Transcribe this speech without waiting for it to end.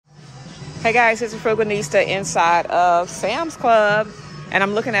Hey guys, it's Frugalista inside of Sam's Club, and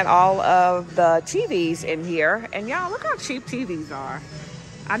I'm looking at all of the TVs in here, and y'all, look how cheap TVs are.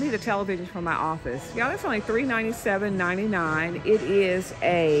 I need a television for my office. Y'all, that's only $397.99. It is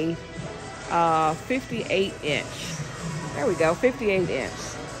a 58 inch. There we go, 58 inch.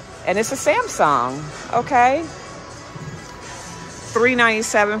 And it's a Samsung, okay?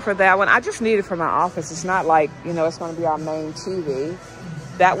 $397 for that one. I just need it for my office. It's not like, you know, it's gonna be our main TV.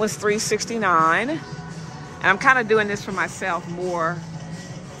 That was $369, and I'm kind of doing this for myself more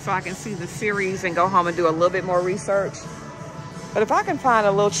so I can see the series and go home and do a little bit more research. But if I can find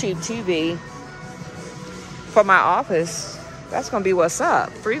a little cheap TV for my office, that's gonna be what's up.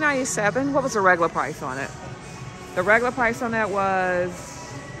 $397. What was the regular price on it? The regular price on that was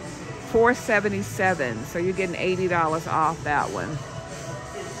 $477, so you're getting $80 off that one.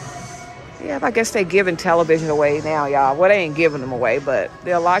 Yeah, I guess they're giving television away now, y'all. Well, they ain't giving them away, but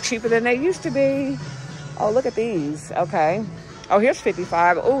they're a lot cheaper than they used to be. Oh, look at these. Okay. Oh, here's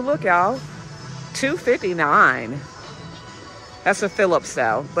 55. Oh, look, y'all. $259. That's a Philips,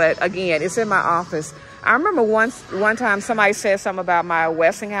 though. But again, it's in my office. I remember one time somebody said something about my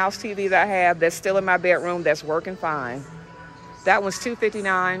Westinghouse TV that I have that's still in my bedroom that's working fine. That one's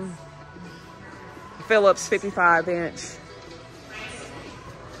 $259. Philips 55 inch.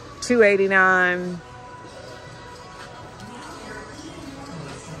 $289.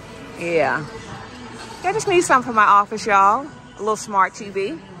 Yeah. I just need something for my office, y'all. A little smart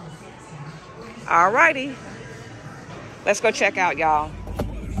TV. Alrighty. Let's go check out, y'all.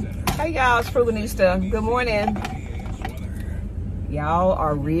 Hey, y'all. It's Frugalista. Good morning. Y'all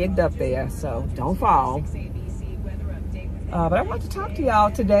are rigged up there, so don't fall. But I want to talk to y'all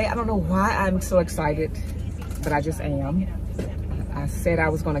today. I don't know why I'm so excited, but I just am. I said I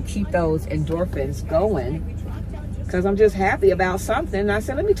was going to keep those endorphins going because I'm just happy about something. And I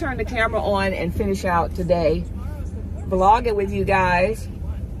said, let me turn the camera on and finish out today, vlogging with you guys.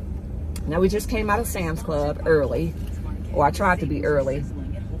 Now, we just came out of Sam's Club early, or I tried to be early,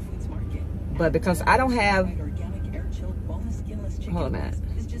 but because I don't have, hold on a minute.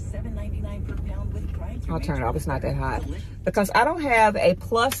 I'll turn it off, it's not that hot. Because I don't have a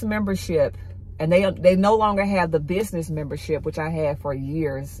Plus membership, and they no longer have the business membership, which I had for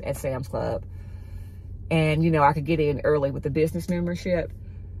years at Sam's Club. And, you know, I could get in early with the business membership.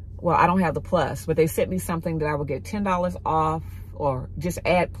 Well, I don't have the Plus, but they sent me something that I would get $10 off, or just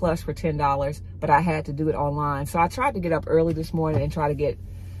add Plus for $10, but I had to do it online. So I tried to get up early this morning and try to get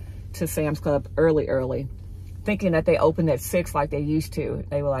to Sam's Club early, thinking that they opened at 6 like they used to.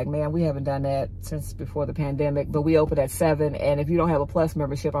 They were like, man, we haven't done that since before the pandemic, but we opened at 7. And if you don't have a Plus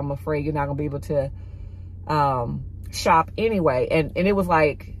membership, I'm afraid you're not gonna be able to shop anyway. And it was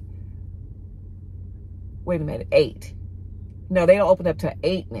like, wait a minute, 8. No, they don't open up to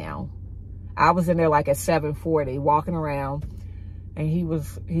 8 now. I was in there like at 7:40 walking around, and he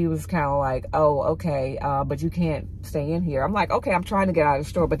was kind of like, oh, okay, but you can't stay in here. I'm like, okay, I'm trying to get out of the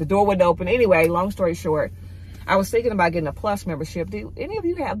store, but the door wouldn't open. Anyway, long story short, I was thinking about getting a Plus membership. Do any of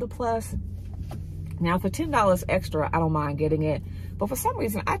you have the Plus? Now, for $10 extra, I don't mind getting it. But for some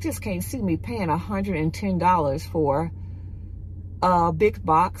reason, I just can't see me paying $110 for a big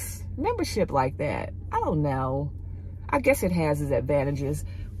box membership like that. I don't know. I guess it has its advantages.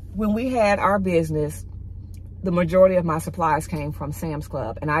 When we had our business, the majority of my supplies came from Sam's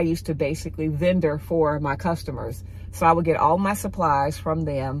Club. And I used to basically vendor for my customers. So I would get all my supplies from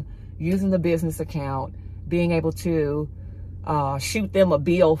them using the business account, being able to shoot them a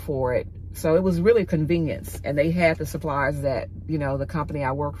bill for it. So it was really convenience. And they had the supplies that, you know, the company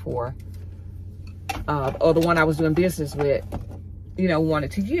I work for, or the one I was doing business with, you know,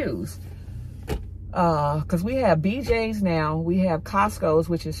 wanted to use. Because we have BJ's now, we have Costco's,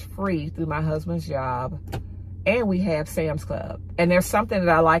 which is free through my husband's job, and we have Sam's Club. And there's something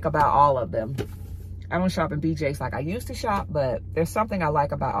that I like about all of them. I don't shop in BJ's like I used to shop, but there's something I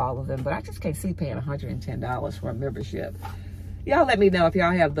like about all of them. But I just can't see paying $110 for a membership. Y'all let me know if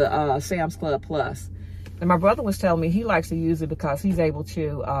y'all have the Sam's Club Plus. And my brother was telling me he likes to use it because he's able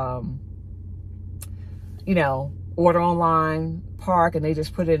to, you know, order online, park, and they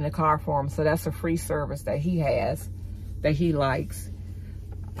just put it in the car for him. So that's a free service that he has, that he likes.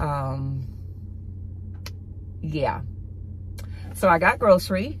 Yeah. So I got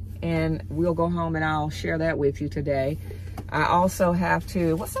grocery, and we'll go home and I'll share that with you today. I also have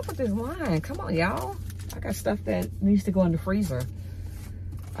to, what's up with this line? Come on, y'all. I got stuff that needs to go in the freezer.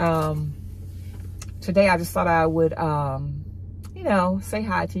 Today I just thought I would, you know, say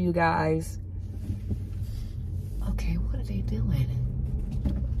hi to you guys. Okay, what are they doing?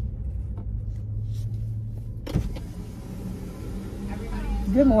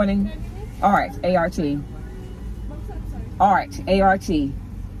 Good morning. Art, A-R-T. Art, A-R-T.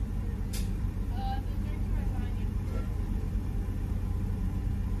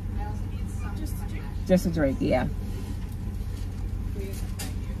 Just a drink, yeah.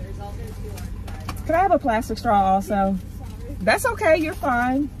 Can I have a plastic straw also? That's okay, you're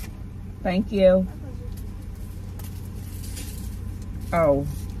fine. Thank you. Oh,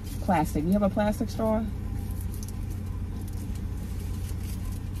 plastic. You have a plastic straw?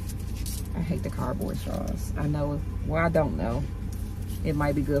 I hate the cardboard straws. I know, well, I don't know. It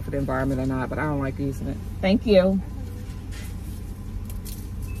might be good for the environment or not, but I don't like using it. Thank you.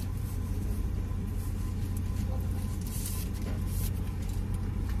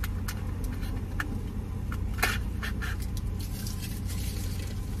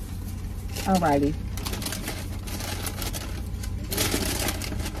 Alrighty.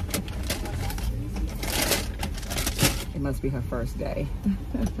 It must be her first day.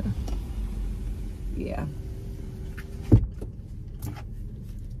 Yeah.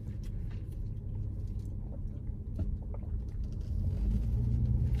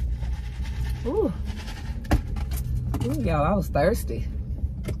 Ooh. Ooh, y'all, I was thirsty.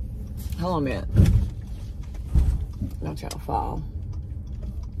 Hold on a minute. Don't y'all fall.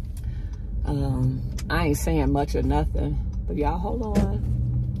 I ain't saying much or nothing, but y'all hold on.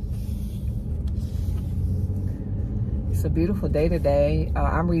 It's a beautiful day today.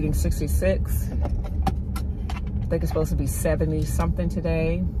 I'm reading 66. I think it's supposed to be 70 something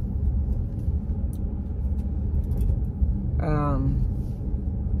today.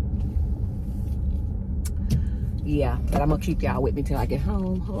 Yeah, but I'm gonna keep y'all with me till I get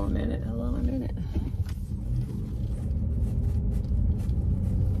home. Hold on a minute, hold on a minute.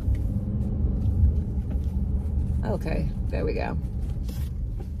 Okay, there we go.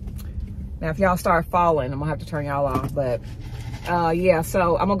 Now, if y'all start falling, I'm gonna have to turn y'all off, but yeah,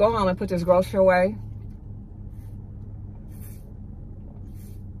 so I'm gonna go home and put this grocery away.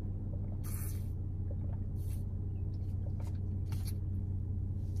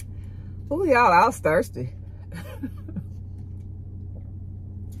 Ooh, y'all, I was thirsty.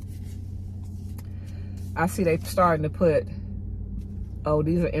 I see they starting to put, oh,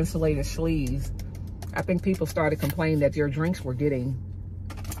 these are insulated sleeves. I think people started complaining that your drinks were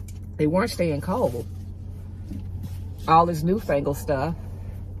they weren't staying cold. All this newfangled stuff.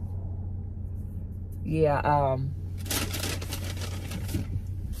 Yeah,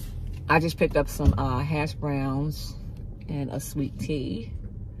 I just picked up some hash browns and a sweet tea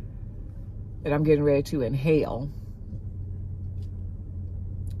that I'm getting ready to inhale.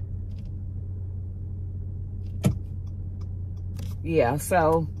 Yeah,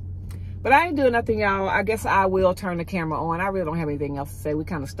 so, but I ain't doing nothing, y'all. I guess I will turn the camera on. I really don't have anything else to say. We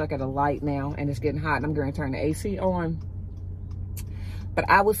kind of stuck at a light now, and it's getting hot, and I'm going to turn the AC on. But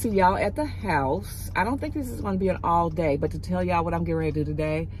I will see y'all at the house. I don't think this is going to be an all day, but to tell y'all what I'm getting ready to do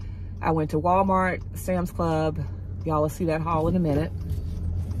today, I went to Walmart, Sam's Club. Y'all will see that haul in a minute.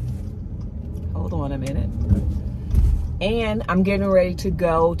 Hold on a minute. And I'm getting ready to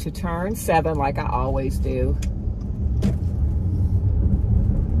go to turn 7 like I always do.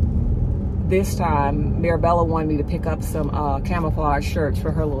 This time, Mirabella wanted me to pick up some camouflage shirts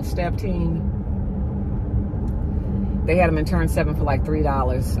for her little step team. They had them in turn 7 for like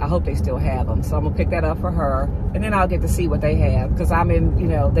 $3. I hope they still have them. So I'm gonna pick that up for her. And then I'll get to see what they have. Because I'm in, you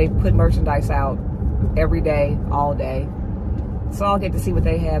know, they put merchandise out every day, all day. So I'll get to see what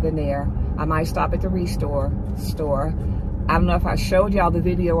they have in there. I might stop at the Restore store. I don't know if I showed y'all the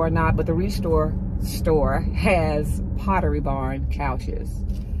video or not, but the Restore store has Pottery Barn couches.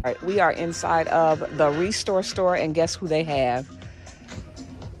 All right, we are inside of the Restore store, and guess who they have?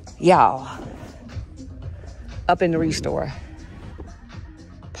 Y'all, up in the Restore.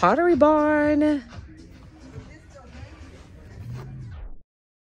 Pottery Barn.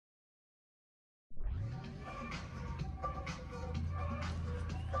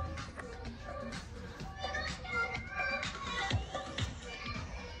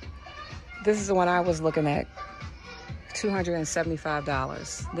 This is the one I was looking at.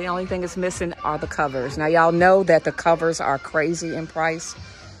 $275. The only thing it's missing are the covers. Now, y'all know that the covers are crazy in price,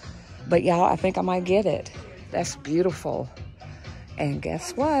 but y'all, I think I might get it. That's beautiful. And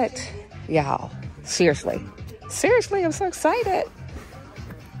guess what? Y'all, seriously, I'm so excited.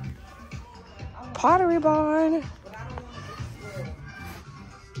 Pottery Barn.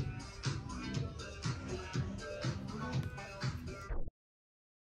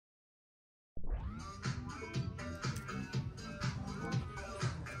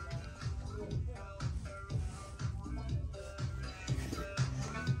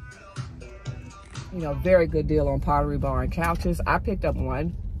 You know, very good deal on Pottery Barn couches. I picked up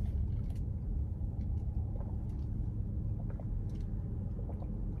one.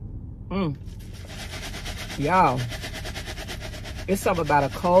 Y'all, it's something about a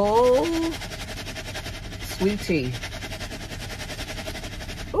cold, sweet tea.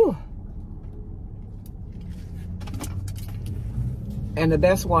 Ooh. And the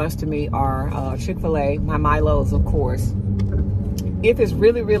best ones to me are Chick-fil-A, my Milos, of course. If it's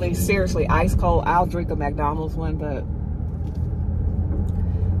really, really seriously ice cold, I'll drink a McDonald's one, but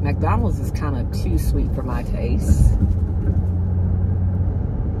McDonald's is kind of too sweet for my taste.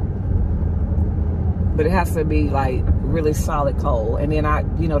 But it has to be like really solid cold. And then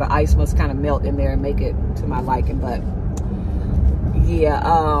the ice must kind of melt in there and make it to my liking. But yeah,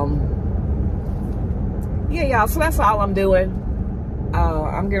 yeah, y'all, so that's all I'm doing.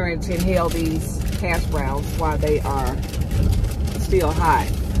 I'm getting ready to inhale these hash browns while they are still hot.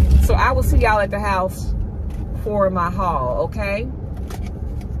 So I will see y'all at the house for my haul, okay?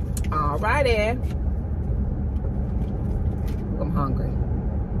 All right, then. I'm hungry.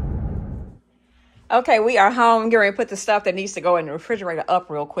 Okay, we are home. Getting ready to put the stuff that needs to go in the refrigerator up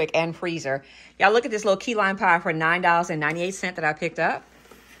real quick and freezer. Y'all, look at this little key lime pie for $9.98 that I picked up.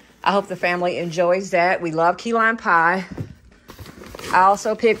 I hope the family enjoys that. We love key lime pie. I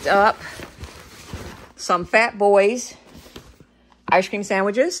also picked up some Fat Boys ice cream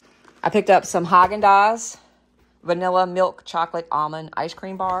sandwiches. I picked up some Haagen-Dazs vanilla milk chocolate almond ice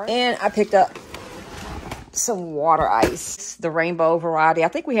cream bars. And I picked up some water ice, the rainbow variety. I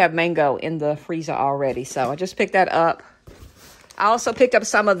think we have mango in the freezer already, so I just picked that up. I also picked up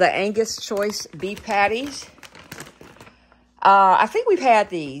some of the Angus Choice beef patties. I think we've had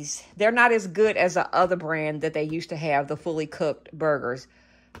these. They're not as good as the other brand that they used to have, the fully cooked burgers.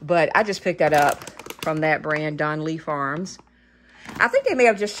 But I just picked that up from that brand, Don Lee Farms. I think they may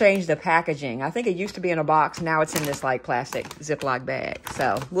have just changed the packaging. I think it used to be in a box. Now it's in this like plastic Ziploc bag.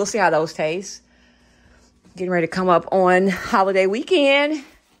 So we'll see how those taste. Getting ready to come up on holiday weekend.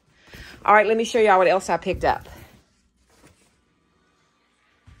 All right, let me show y'all what else I picked up.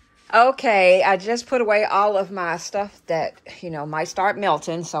 Okay, I just put away all of my stuff that, might start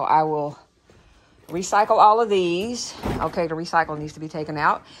melting. So I will recycle all of these. Okay, the recycle needs to be taken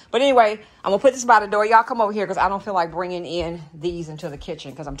out. But anyway, I'm going to put this by the door. Y'all come over here because I don't feel like bringing in these into the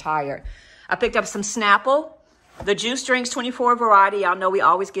kitchen because I'm tired. I picked up some Snapple. The juice drinks 24 variety. Y'all know we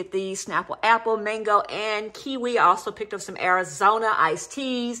always get these. Snapple apple, mango, and kiwi. I also picked up some Arizona iced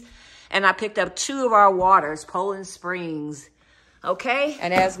teas. And I picked up 2 of our waters, Poland Springs. Okay,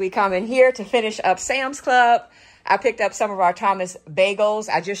 and as we come in here to finish up Sam's Club, I picked up some of our Thomas bagels.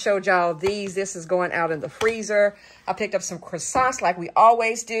 I just showed y'all these. This is going out in the freezer. I picked up some croissants like we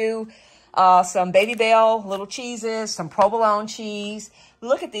always do. Some Baby Bell little cheeses, some provolone cheese.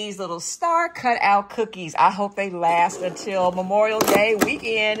 Look at these little star cut out cookies. I hope they last until Memorial Day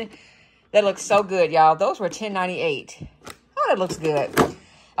weekend. That looks so good, y'all. Those were $10.98. Oh, that looks good.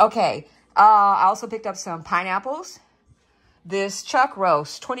 Okay, I also picked up some pineapples. This chuck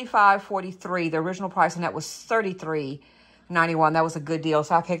roast, $25.43. The original price on that was $33.91. That was a good deal,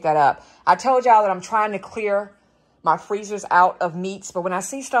 so I picked that up. I told y'all that I'm trying to clear my freezers out of meats, but when I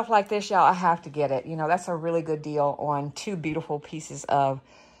see stuff like this, y'all, I have to get it. That's a really good deal on 2 beautiful pieces of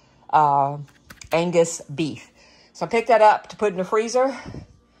Angus beef. So I picked that up to put in the freezer.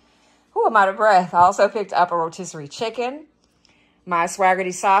 Ooh, I'm out of breath. I also picked up a rotisserie chicken. My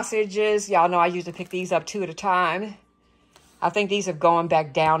Swaggerty sausages. Y'all know I usually pick these up 2 at a time. I think these have gone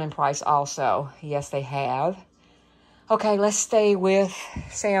back down in price also. Yes, they have. Okay, let's stay with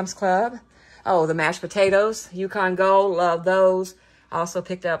Sam's Club. Oh, the mashed potatoes, Yukon Gold, love those. I also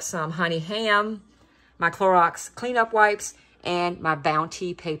picked up some honey ham, my Clorox cleanup wipes, and my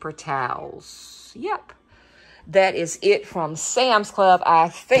Bounty paper towels. Yep, that is it from Sam's Club, I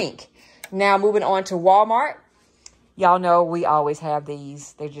think. Now moving on to Walmart. Y'all know we always have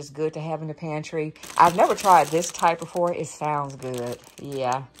these. They're just good to have in the pantry. I've never tried this type before. It sounds good.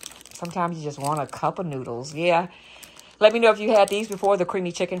 Yeah. Sometimes you just want a cup of noodles. Yeah. Let me know if you had these before, the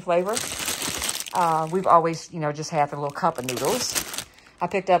creamy chicken flavor. We've always, just had the little cup of noodles. I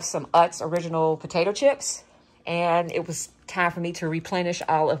picked up some Utz original potato chips. And it was time for me to replenish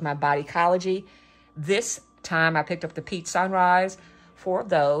all of my Bodycology. This time I picked up the Peach Sunrise. 4 of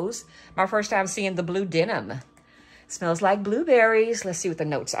those. My first time seeing the blue denim. Smells like blueberries. Let's see what the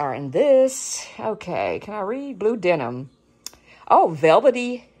notes are in this. Okay, can I read? Blue denim. Oh,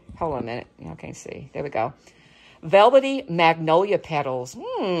 velvety. Hold on a minute. I can't see. There we go. Velvety magnolia petals.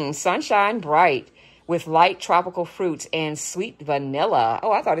 Sunshine bright with light tropical fruits and sweet vanilla.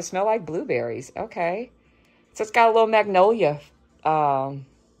 Oh, I thought it smelled like blueberries. Okay. So it's got a little magnolia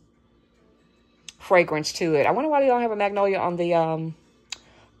fragrance to it. I wonder why they don't have a magnolia on the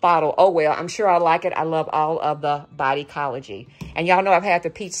bottle. Oh, well, I'm sure I like it. I love all of the Bodycology. And y'all know I've had the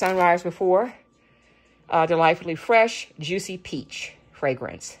Peach Sunrise before. Delightfully fresh, juicy peach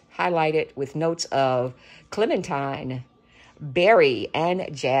fragrance. Highlighted with notes of clementine, berry,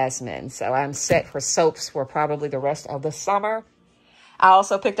 and jasmine. So I'm set for soaps for probably the rest of the summer. I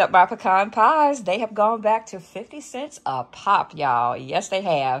also picked up my pecan pies. They have gone back to 50 cents a pop, y'all. Yes, they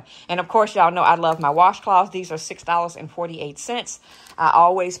have. And of course, y'all know I love my washcloths. These are $6.48. I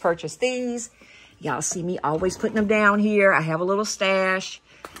always purchase these. Y'all see me always putting them down here. I have a little stash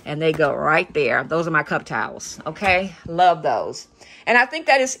and they go right there. Those are my cup towels. Okay. Love those. And I think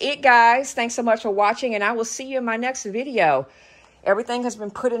that is it, guys. Thanks so much for watching, and I will see you in my next video. Everything has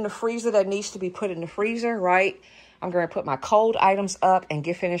been put in the freezer that needs to be put in the freezer, right? I'm going to put my cold items up and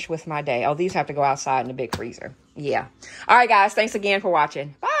get finished with my day. Oh, these have to go outside in the big freezer. Yeah. All right, guys. Thanks again for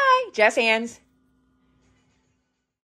watching. Bye. Jazz hands.